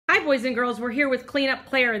Hi, boys and girls. We're here with Clean Up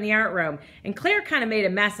Claire in the art room. And Claire kind of made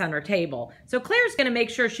a mess on her table. So Claire's going to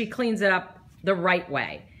make sure she cleans it up the right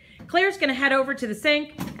way. Claire's going to head over to the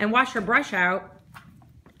sink and wash her brush out.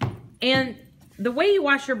 And the way you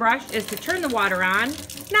wash your brush is to turn the water on,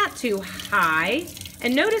 not too high.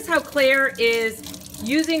 And notice how Claire is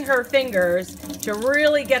using her fingers to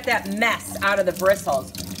really get that mess out of the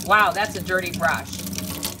bristles. Wow, that's a dirty brush.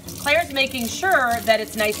 Claire's making sure that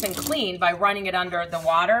it's nice and clean by running it under the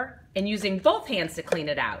water and using both hands to clean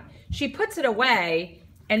it out. She puts it away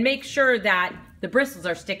and makes sure that the bristles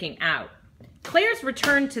are sticking out. Claire's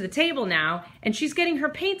returned to the table now, and she's getting her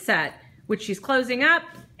paint set, which she's closing up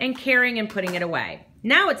and carrying and putting it away.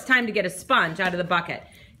 Now it's time to get a sponge out of the bucket.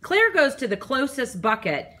 Claire goes to the closest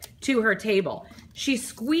bucket to her table. She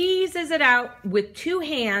squeezes it out with two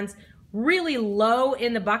hands really low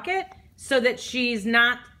in the bucket so that she's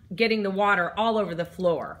not getting the water all over the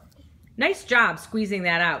floor. Nice job squeezing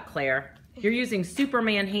that out, Claire. You're using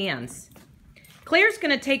Superman hands. Claire's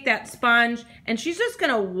gonna take that sponge and she's just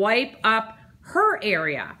gonna wipe up her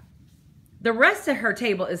area. The rest of her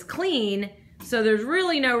table is clean, so there's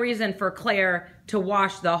really no reason for Claire to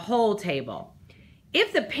wash the whole table.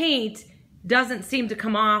 If the paint doesn't seem to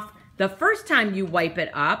come off the first time you wipe it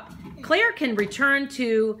up, Claire can return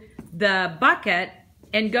to the bucket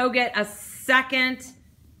and go get a second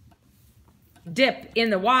dip in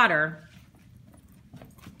the water.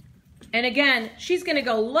 And again, she's gonna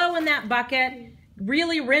go low in that bucket,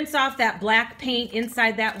 really rinse off that black paint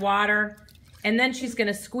inside that water, and then she's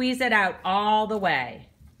gonna squeeze it out all the way.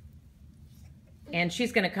 And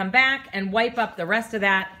she's gonna come back and wipe up the rest of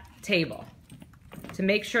that table to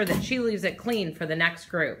make sure that she leaves it clean for the next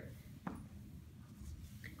group.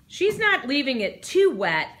 She's not leaving it too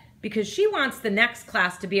wet because she wants the next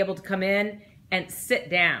class to be able to come in and sit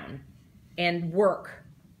down and work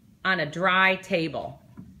on a dry table.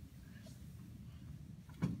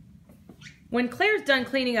 When Claire's done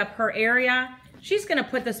cleaning up her area, she's gonna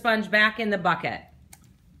put the sponge back in the bucket.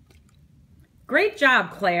 Great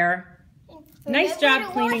job, Claire. Nice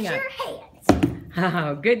job cleaning up.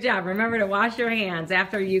 Oh, good job. Remember to wash your hands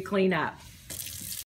after you clean up.